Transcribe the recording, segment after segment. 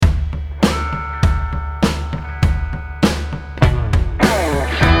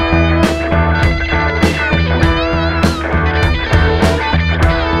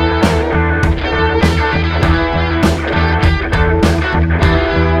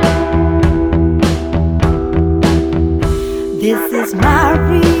This is my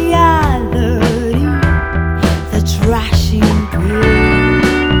reality, the trashing pain.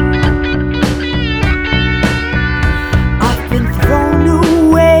 I've been thrown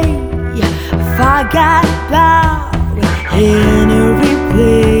away, forgot about in a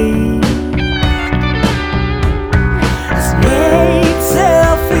replay. Snake,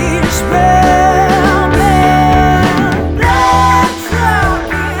 selfish man, that's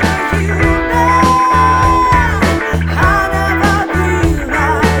talking human. I never be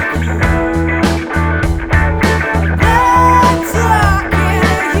like you. That's talking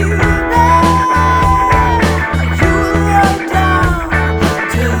human. You look down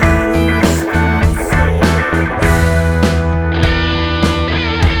to these pieces.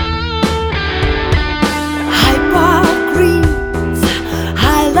 Hypocrites,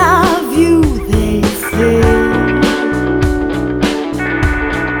 I love you, they say.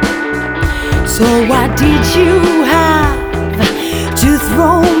 So why did you have to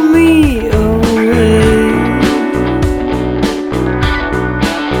throw me away?